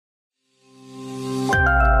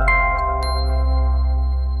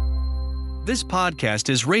This podcast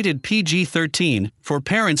is rated PG-13 for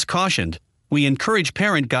parents cautioned. We encourage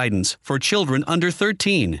parent guidance for children under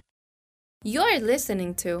 13. You're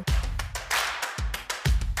listening to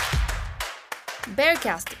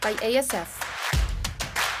Bearcast by ASF.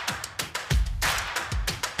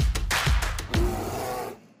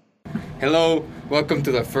 Hello, welcome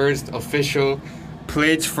to the first official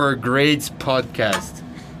Plates for Grades podcast.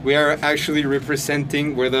 We are actually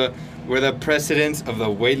representing, we're the presidents of the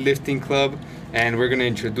weightlifting club, and we're going to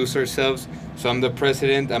introduce ourselves. So I'm the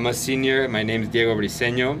president, I'm a senior, my name is Diego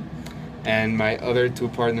Briceño, and my other two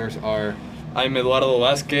partners are... I'm Eduardo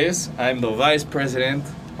Vázquez, I'm the vice president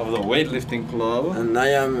of the weightlifting club. And I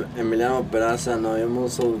am Emiliano Peraza, and I am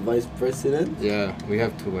also vice president. Yeah, we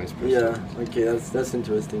have two vice presidents. Yeah, okay, that's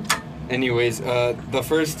interesting. Anyways, the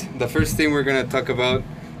first thing we're going to talk about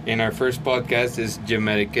in our first podcast is gym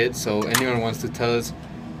etiquette. So anyone wants to tell us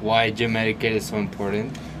why gym etiquette is so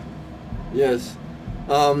important? Yes.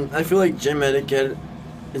 I feel like gym etiquette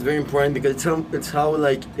is very important because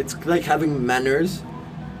it's like having manners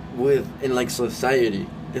in like society.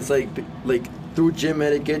 It's like through gym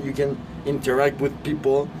etiquette you can interact with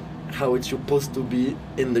people how it's supposed to be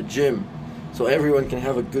in the gym. So everyone can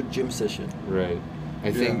have a good gym session. Right.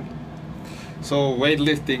 I think so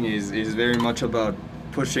weightlifting is very much about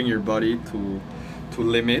pushing your body to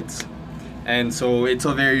limits. And so it's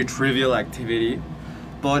a very trivial activity,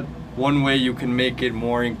 but one way you can make it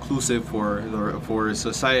more inclusive for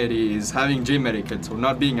society is having gym etiquette. So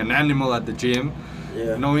not being an animal at the gym,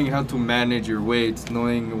 knowing how to manage your weights,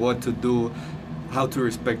 knowing what to do, how to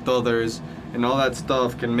respect others, and all that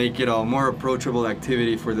stuff can make it a more approachable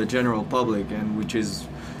activity for the general public, and which is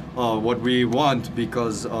what we want,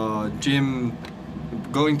 because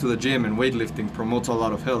going to the gym and weightlifting promotes a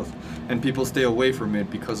lot of health, and people stay away from it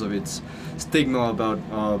because of its stigma about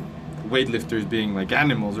weightlifters being like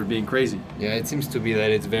animals or being crazy. Yeah, it seems to be that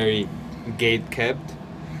it's very gate kept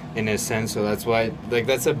in a sense, so that's why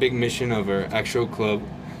that's a big mission of our actual club,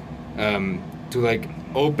 to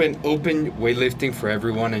open weightlifting for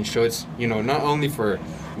everyone and show it's not only for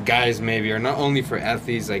guys maybe, or not only for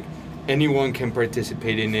athletes, like anyone can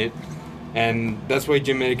participate in it, and that's why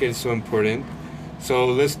gym etiquette is so important. So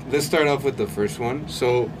let's start off with the first one.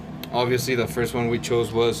 So obviously the first one we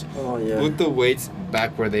chose was put the weights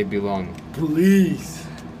back where they belong. Please.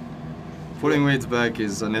 Putting weights back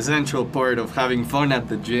is an essential part of having fun at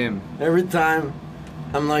the gym. Every time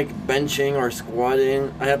I'm benching or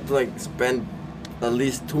squatting, I have to spend at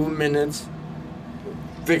least 2 minutes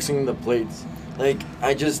fixing the plates. There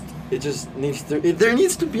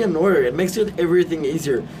needs to be an order. It makes everything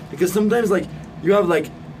easier, because sometimes you have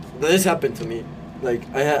this happened to me.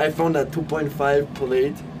 I found a 2.5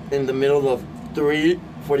 plate in the middle of 3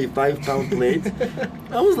 45-pound plates.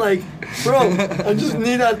 I was like, bro, I just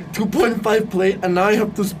need a 2.5 plate, and now I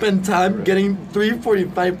have to spend time getting 3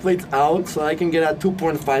 45 plates out so I can get a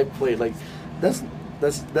 2.5 plate. That's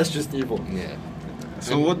just evil. Yeah.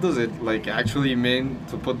 So what does it actually mean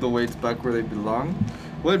to put the weights back where they belong?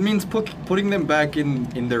 Well, it means putting them back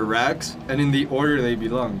in their racks and in the order they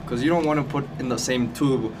belong, because you don't want to put in the same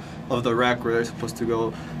tube of the rack where they're supposed to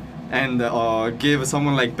go, and give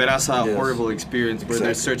someone like Peraza a horrible experience where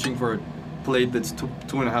they're searching for a plate that's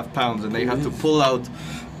 2.5 pounds, and they have to pull out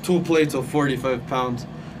 2 plates of 45 pounds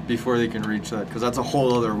before they can reach that, because that's a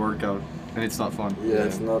whole other workout, and it's not fun. Yeah,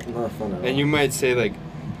 it's not fun at all. And you might say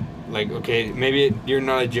okay, maybe you're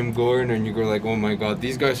not a gym goer and you go oh my god,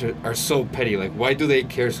 these guys are so petty. Why do they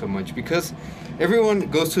care so much? Because everyone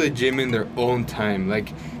goes to the gym in their own time.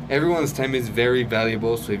 Everyone's time is very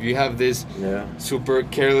valuable. So if you have this super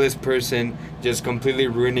careless person just completely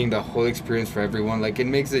ruining the whole experience for everyone, it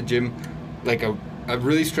makes the gym a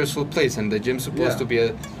really stressful place, and the gym's supposed to be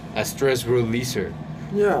a stress releaser.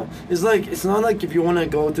 Yeah, it's not if you want to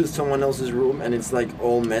go to someone else's room and it's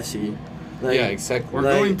all messy. Yeah, exactly. We're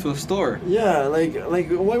going to a store. Yeah,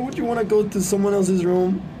 why would you want to go to someone else's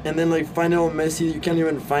room and then find it all messy? You can't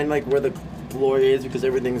even find where the floor is because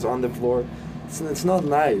everything's on the floor. It's not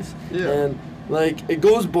nice. Yeah. And it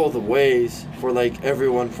goes both ways for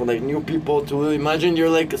everyone, for new people to imagine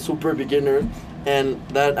you're a super beginner, and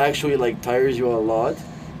that actually tires you a lot.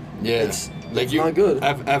 Yeah. It's not good.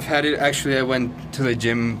 I've had it actually. I went to the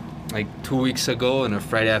gym 2 weeks ago on a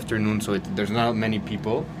Friday afternoon, so there's not many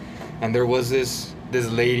people. And there was this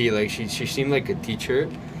lady, she seemed like a teacher,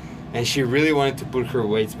 and she really wanted to put her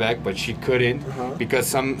weights back, but she couldn't because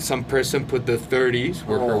some person put the 30s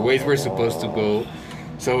where her weights were supposed to go.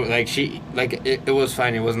 So it was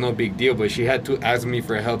fine, it was no big deal, but she had to ask me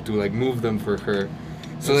for help to move them for her.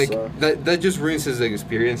 So Yes, like sir. that just ruins his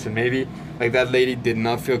experience, and maybe like that lady did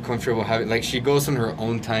not feel comfortable having, like, she goes on her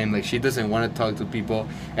own time, like she doesn't want to talk to people,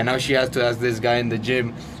 and now she has to ask this guy in the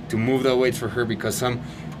gym to move the weights for her because some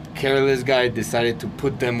careless guy decided to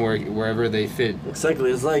put them wherever they fit.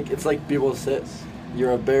 Exactly. It's like people says,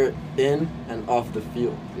 you're a bear in and off the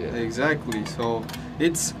field. Yeah. Exactly. So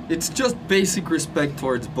it's just basic respect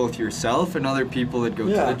towards both yourself and other people that go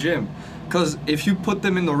Yeah. to the gym. Because if you put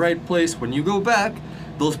them in the right place, when you go back,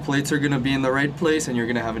 those plates are gonna be in the right place, and you're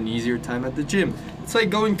gonna have an easier time at the gym. It's like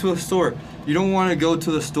going to a store. You don't want to go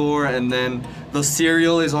to the store and then the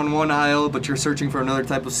cereal is on one aisle, but you're searching for another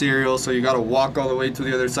type of cereal, so you gotta walk all the way to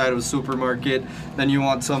the other side of the supermarket. Then you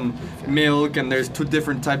want some milk, and there's 2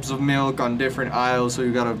 different types of milk on different aisles, so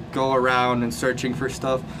you gotta go around and searching for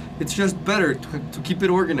stuff. It's just better to keep it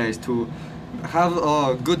organized, to have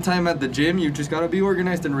a good time at the gym. You just gotta be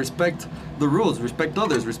organized and respect the rules, respect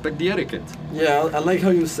others, respect the etiquette. Yeah, I like how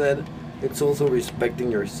you said it's also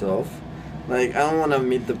respecting yourself. Like, I don't want to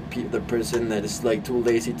meet the person that is like too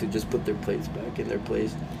lazy to just put their plates back in their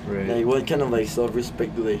place. Right. Like, what kind of like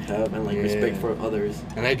self-respect do they have, and like respect Yeah. for others?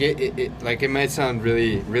 And like it might sound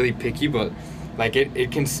really picky, but like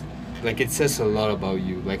it can like it says a lot about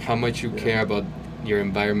you, like how much you care about your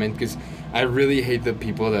environment. Because I really hate the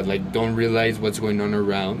people that like don't realize what's going on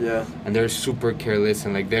around. Yeah. And they're super careless,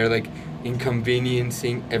 and like they're like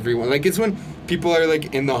inconveniencing everyone. Like, it's when people are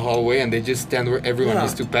like in the hallway and they just stand where everyone Yeah.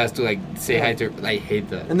 needs to pass to like say Yeah. hi to. I hate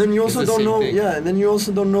that. And then you It's also the don't same know. thing. Yeah, and then you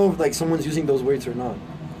also don't know if like someone's using those weights or not.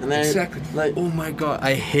 And then Exactly. like Oh my god,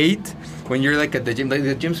 I hate when you're like at the gym. Like,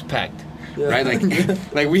 the gym's packed, Yeah. right? Like,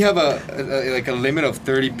 like we have a limit of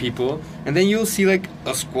 30 people, and then you'll see like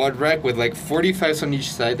a squat rack with like 45s on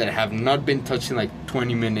each side that have not been touched in like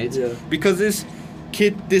 20 minutes Yeah. because this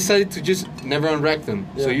kid decided to just never unrack them.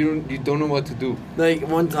 So Yeah. you don't know what to do. Like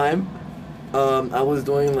one time, I was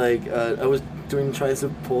doing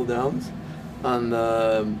tricep pull downs on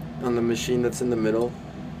the machine that's in the middle,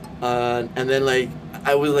 and then like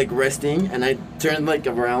I was like resting, and I turned like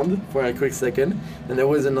around for a quick second, and there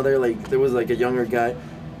was a younger guy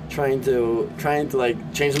trying to like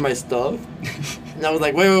change my stuff, and I was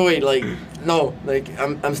like, wait, like no, like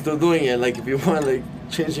I'm still doing it. Like, if you want like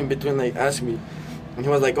change in between, like ask me. And he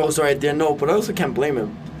was like, oh, sorry, I didn't know. But I also can't blame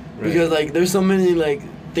him. Right. Because, like, there's so many, like,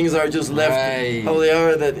 things that are just left Right. how they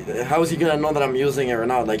are, that how is he going to know that I'm using it or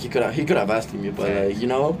not? Like, he could have asked me, but, Facts. like, you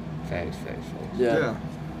know? Facts. Yeah.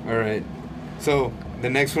 All right. So the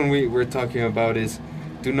next one we're talking about is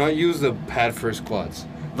do not use the pad for squats.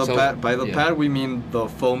 The So- pad, by the yeah. pad we mean the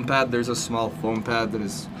foam pad. There's a small foam pad that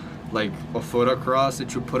is like a foot across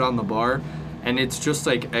that you put on the bar, and it's just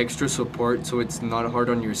like extra support, so it's not hard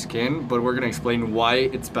on your skin. But we're gonna explain why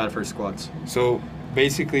it's bad for squats. So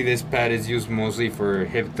basically, this pad is used mostly for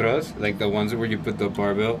hip thrusts, like the ones where you put the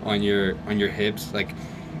barbell on your hips. Like,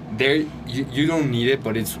 there you don't need it,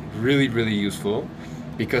 but it's really useful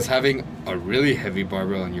because having a really heavy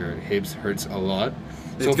barbell on your hips hurts a lot.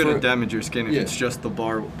 It's gonna damage your skin if Yeah. it's just the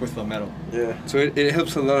bar with the metal. Yeah. So it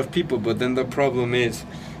helps a lot of people, but then the problem is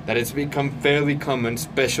that it's become fairly common,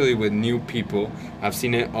 especially with new people. I've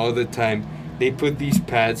seen it all the time. They put these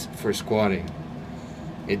pads for squatting.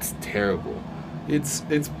 It's terrible. It's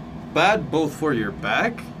bad both for your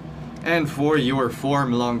back and for your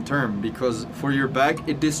form long term, because for your back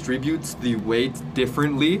it distributes the weight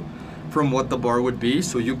differently from what the bar would be,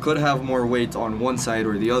 so you could have more weight on one side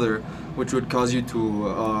or the other, which would cause you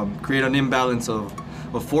to create an imbalance of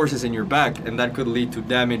forces in your back, and that could lead to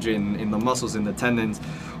damage in the muscles, in the tendons,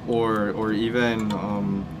 or even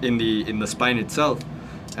in the spine itself.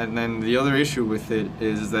 And then the other issue with it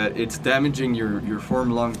is that it's damaging your form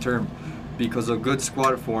long term, because a good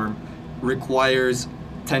squat form requires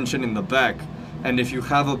tension in the back, and if you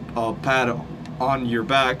have a pad on your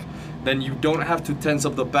back, then you don't have to tense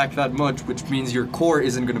up the back that much, which means your core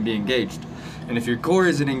isn't going to be engaged. And if your core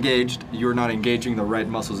isn't engaged, you're not engaging the right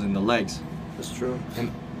muscles in the legs. That's true.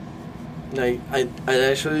 And Like,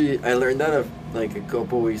 I learned that like a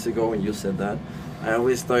couple weeks ago when you said that. I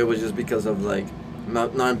always thought it was just because of like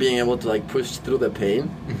not being able to like push through the pain,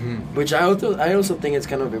 which I also think it's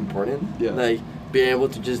kind of important. Yeah. Like, being able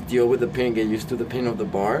to just deal with the pain, get used to the pain of the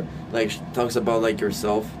bar. Like, talks about like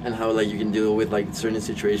yourself and how like you can deal with like certain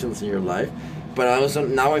situations in your life. But I also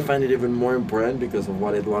now I find it even more important because of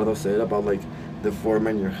what Eduardo said about like the form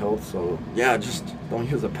and your health. So yeah, just don't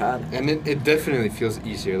use a pad. And it definitely feels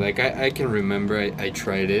easier. Like, I can remember I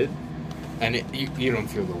tried it, and you don't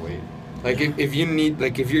feel the weight. Like, if you need,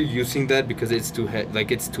 like, if you're using that because it's too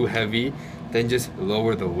heavy, then just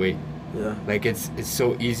lower the weight. Yeah. Like, it's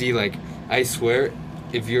so easy. Like, I swear,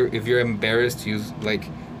 if you're embarrassed to use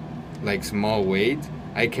like small weight,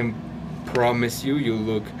 I can promise you, you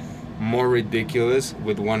look more ridiculous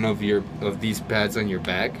with one of these pads on your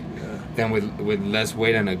back than with less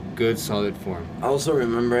weight and a good solid form. I also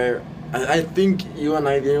remember, I think you and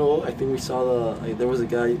I, Diego, I think we saw there was a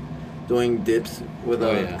guy doing dips with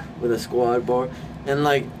a squat bar, and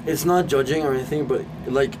like it's not judging or anything, but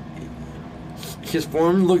like his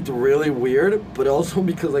form looked really weird, but also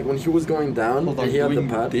because like when he was going down and he had the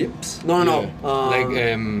pad. Dips? No. Like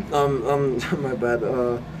my bad.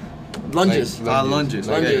 Lunges. Lunges.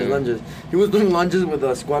 Lunges. He was doing lunges with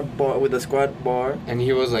a squat bar. And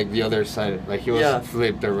he was like the other side, like he was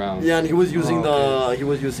flipped around. Yeah, and he was using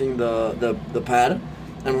the pad,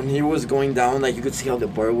 and when he was going down, like you could see how the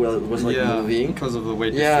bar was like moving because of the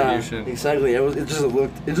weight distribution. Yeah, exactly. It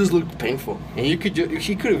just looked painful. And he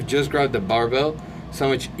could have just grabbed the barbell, so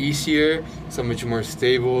much easier, so much more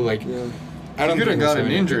stable. Like I don't he could have think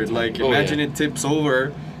gotten injured. Like imagine it tips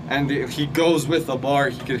over. And if he goes with the bar,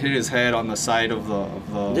 he could hit his head on the side of the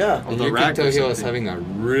you rack. Could tell he was having a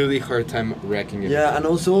really hard time racking it. Yeah, and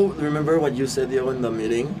also remember what you said, Diego, in the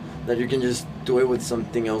meeting, that you can just do it with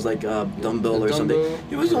something else like a dumbbell or something.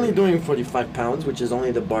 He was only doing 45 pounds, which is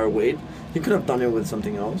only the bar weight. He could have done it with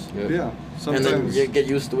something else. Yeah. Sometimes. And then you get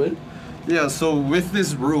used to it. Yeah, so with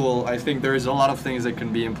this rule, I think there is a lot of things that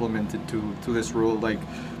can be implemented to this rule, like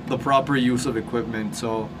the proper use of equipment.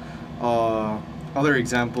 So, other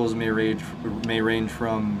examples may range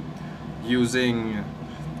from using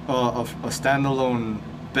a standalone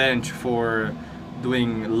bench for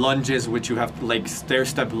doing lunges, which you have like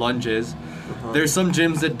stair-step lunges. There's some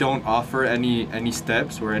gyms that don't offer any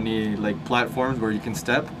steps or any like platforms where you can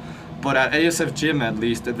step, but at ASF Gym at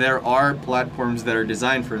least there are platforms that are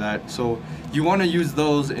designed for that. So you want to use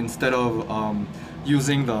those instead of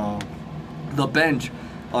using the bench.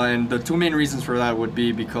 And the two main reasons for that would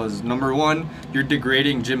be because number one, you're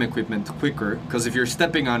degrading gym equipment quicker, because if you're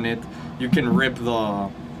stepping on it, you can rip the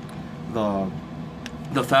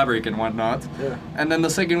fabric and whatnot. Yeah. And then the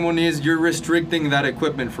second one is you're restricting that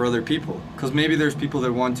equipment for other people, because maybe there's people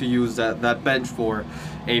that want to use that bench for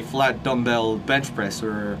a flat dumbbell bench press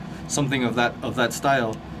or something of that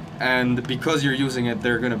style. And because you're using it,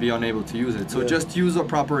 they're going to be unable to use it. So just use a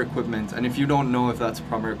proper equipment. And if you don't know if that's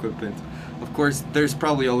proper equipment, of course, there's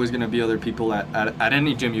probably always going to be other people at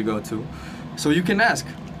any gym you go to. So you can ask.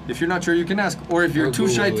 If you're not sure, you can ask. Or if you're too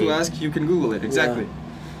shy to ask, you can Google it. Exactly.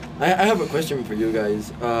 Yeah. I have a question for you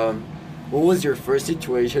guys. What was your first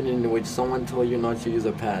situation in which someone told you not to use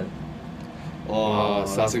a pad? Oh,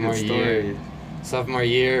 that's a good story. Sophomore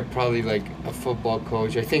year, probably like a football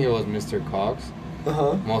coach. I think it was Mr. Cox.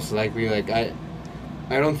 Most likely, like I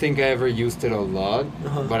don't think I ever used it a lot,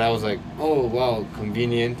 but I was like, oh wow,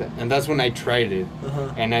 convenient, and that's when I tried it,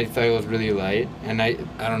 and I thought it was really light, and I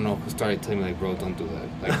don't know who started telling me like, bro, don't do that.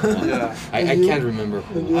 Like, I can't remember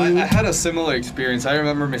who. I had a similar experience. I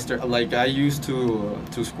remember I used to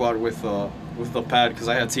squat with the pad because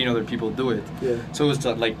I had seen other people do it. Yeah. So it was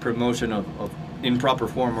like promotion of in proper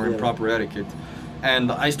form or in proper etiquette,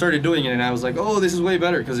 and I started doing it, and I was like, oh, this is way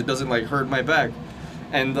better because it doesn't like hurt my back.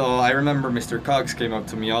 And I remember Mr. Cox came up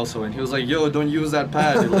to me also, and he was like, yo, don't use that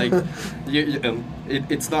pad.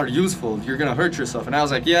 It's not useful. You're going to hurt yourself. And I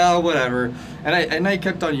was like, yeah, whatever. And I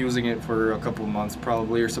kept on using it for a couple months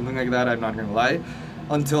probably or something like that. I'm not going to lie.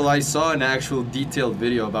 Until I saw an actual detailed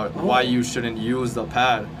video about why you shouldn't use the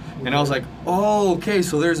pad. And I was like, oh, okay,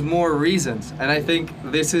 so there's more reasons. And I think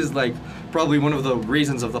this is like probably one of the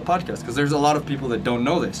reasons of the podcast, because there's a lot of people that don't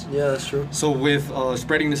know this. Yeah, that's true. So with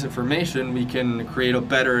spreading this information, we can create a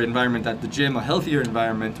better environment at the gym, a healthier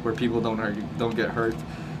environment where people don't get hurt.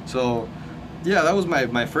 So yeah, that was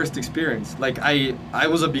my first experience. Like I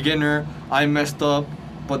was a beginner, I messed up,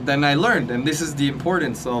 but then I learned, and this is the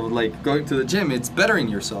importance of like going to the gym. It's bettering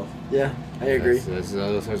yourself. Yeah, I agree. Those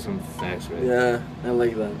are some facts, right? Yeah, I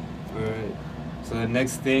like that. All right. So the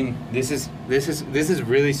next thing, this is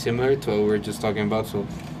really similar to what we were just talking about. So,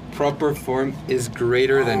 proper form is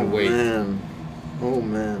greater than weight. Oh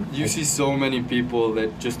man. You see so many people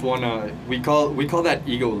that just wanna. We call that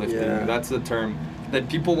ego lifting. Yeah. That's the term. That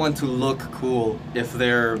people want to look cool if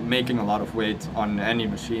they're making a lot of weight on any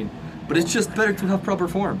machine. But it's just better to have proper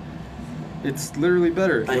form. It's literally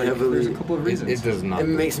better. There's a couple of reasons. It does not. It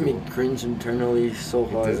makes me cringe internally so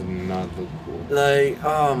hard. It does not look cool. Like,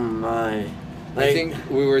 oh my. Like, I think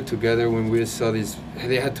we were together when we saw these.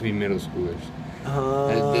 They had to be middle schoolers.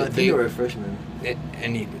 I think they were freshmen.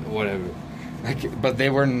 Whatever. But they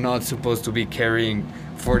were not supposed to be carrying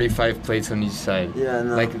 45 plates on each side. Yeah,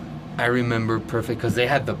 no. Like, I remember perfect because they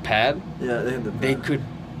had the pad. Yeah, they had the pad. They could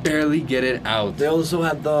barely get it out. They also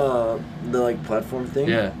had the like platform thing.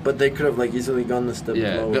 Yeah. But they could have like easily gone a step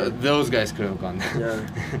Yeah, lower. those guys could have gone there.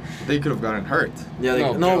 Yeah. They could have gotten hurt. Yeah.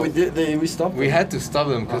 No, No, bro. we did. We stopped. We them. had to stop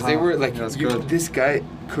them because they Uh-huh. were like, That's good. this guy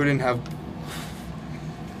couldn't have.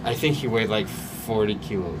 I think he weighed like 40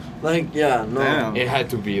 kilos. Like yeah, no. Damn. It had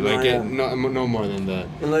to be like yeah. no more than that.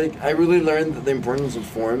 And like I really learned the importance of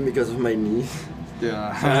form because of my knees.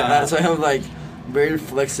 Yeah. So I have like very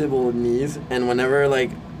flexible knees, and whenever like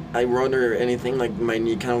I run or anything, like my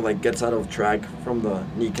knee kind of like gets out of track from the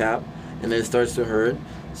kneecap, and it starts to hurt.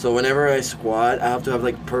 So whenever I squat, I have to have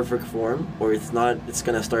like perfect form, or it's not, it's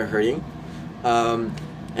gonna start hurting.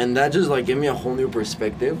 And that just like gave me a whole new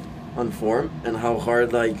perspective on form and how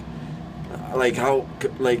hard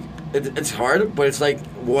it's hard, but it's like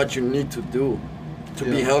what you need to do to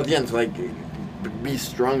be Yeah. healthy and to like be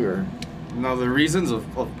stronger. Now the reasons of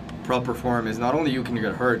proper form is not only you can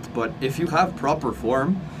get hurt, but if you have proper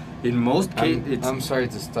form, in most cases, I'm sorry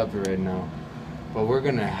to stop you right now, but we're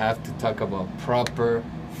gonna have to talk about proper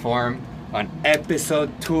form on episode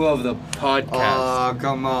 2 of the podcast. Oh,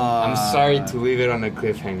 come on. I'm sorry to leave it on a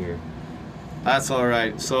cliffhanger. That's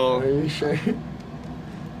alright. Are So you sure?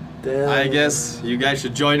 Damn. I guess you guys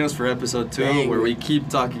should join us for episode 2 Dang. where we keep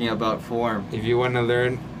talking about form. If you wanna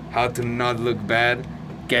learn how to not look bad,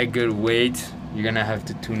 get good weight, you're gonna have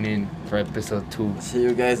to tune in for episode 2. See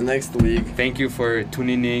you guys next week. Thank you for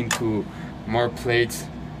tuning in to More Plates,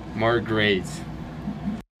 More Grades.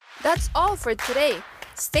 That's all for today.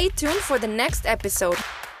 Stay tuned for the next episode.